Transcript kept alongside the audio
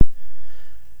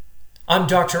I'm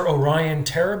Dr. Orion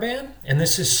Taraban, and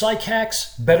this is Psych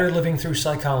Hacks, Better Living Through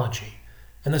Psychology.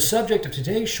 And the subject of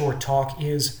today's short talk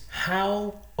is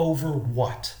how over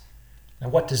what? Now,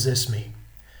 what does this mean?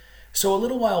 So a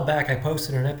little while back, I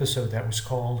posted an episode that was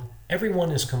called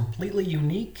Everyone is Completely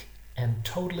Unique and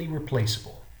Totally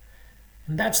Replaceable.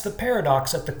 And that's the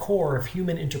paradox at the core of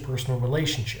human interpersonal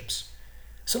relationships.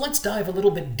 So let's dive a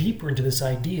little bit deeper into this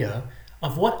idea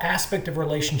of what aspect of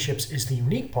relationships is the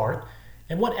unique part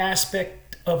and what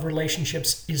aspect of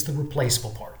relationships is the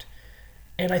replaceable part.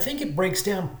 And I think it breaks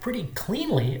down pretty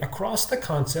cleanly across the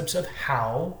concepts of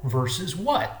how versus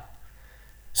what.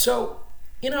 So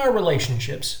in our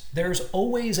relationships, there's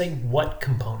always a what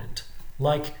component.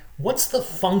 Like, what's the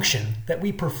function that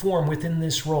we perform within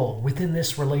this role, within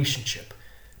this relationship?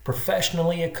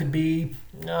 Professionally, it could be,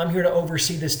 I'm here to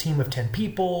oversee this team of 10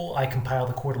 people, I compile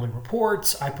the quarterly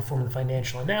reports, I perform the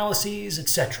financial analyses,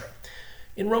 etc.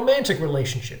 In romantic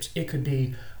relationships, it could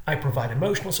be, I provide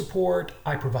emotional support,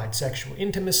 I provide sexual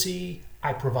intimacy,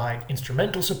 I provide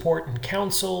instrumental support and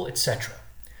counsel, etc.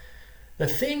 The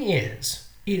thing is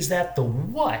that the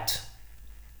what,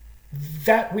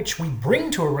 that which we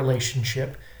bring to a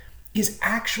relationship, is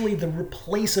actually the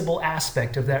replaceable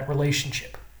aspect of that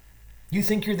relationship. You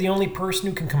think you're the only person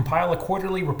who can compile a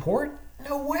quarterly report?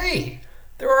 No way!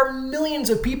 There are millions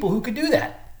of people who could do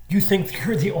that. You think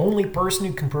you're the only person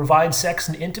who can provide sex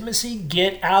and intimacy?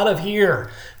 Get out of here!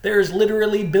 There's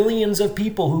literally billions of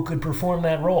people who could perform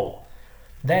that role.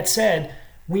 That said,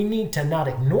 we need to not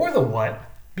ignore the what,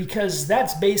 because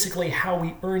that's basically how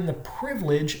we earn the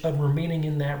privilege of remaining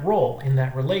in that role, in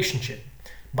that relationship,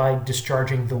 by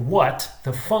discharging the what,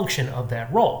 the function of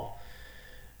that role.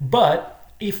 But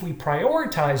if we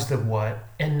prioritize the what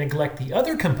and neglect the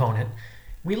other component,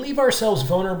 we leave ourselves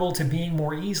vulnerable to being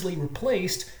more easily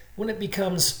replaced when it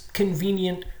becomes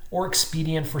convenient or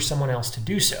expedient for someone else to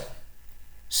do so.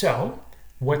 So,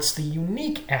 what's the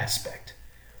unique aspect?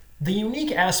 The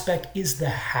unique aspect is the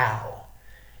how.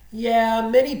 Yeah,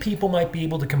 many people might be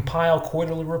able to compile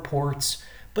quarterly reports,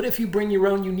 but if you bring your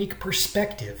own unique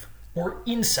perspective, or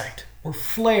insight, or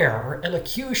flair, or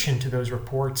elocution to those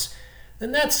reports,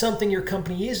 then that's something your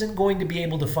company isn't going to be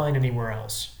able to find anywhere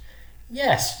else.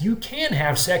 Yes, you can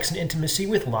have sex and intimacy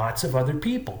with lots of other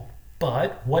people,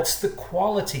 but what's the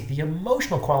quality, the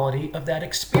emotional quality of that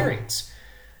experience?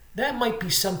 That might be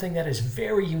something that is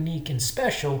very unique and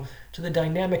special to the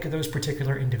dynamic of those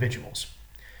particular individuals.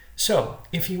 So,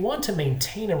 if you want to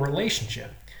maintain a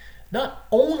relationship, not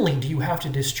only do you have to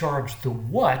discharge the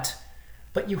what,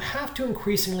 but you have to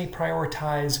increasingly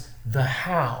prioritize the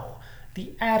how,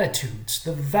 the attitudes,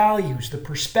 the values, the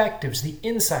perspectives, the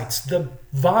insights, the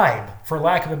vibe, for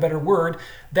lack of a better word,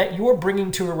 that you're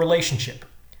bringing to a relationship.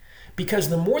 Because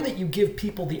the more that you give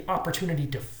people the opportunity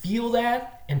to feel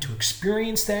that and to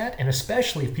experience that, and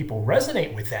especially if people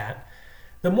resonate with that,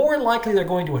 the more likely they're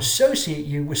going to associate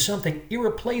you with something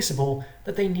irreplaceable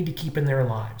that they need to keep in their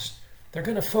lives. They're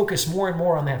going to focus more and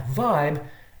more on that vibe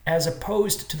as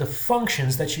opposed to the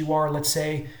functions that you are, let's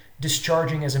say,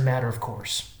 discharging as a matter of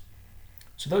course.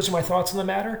 So those are my thoughts on the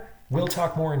matter. We'll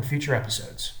talk more in future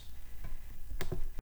episodes.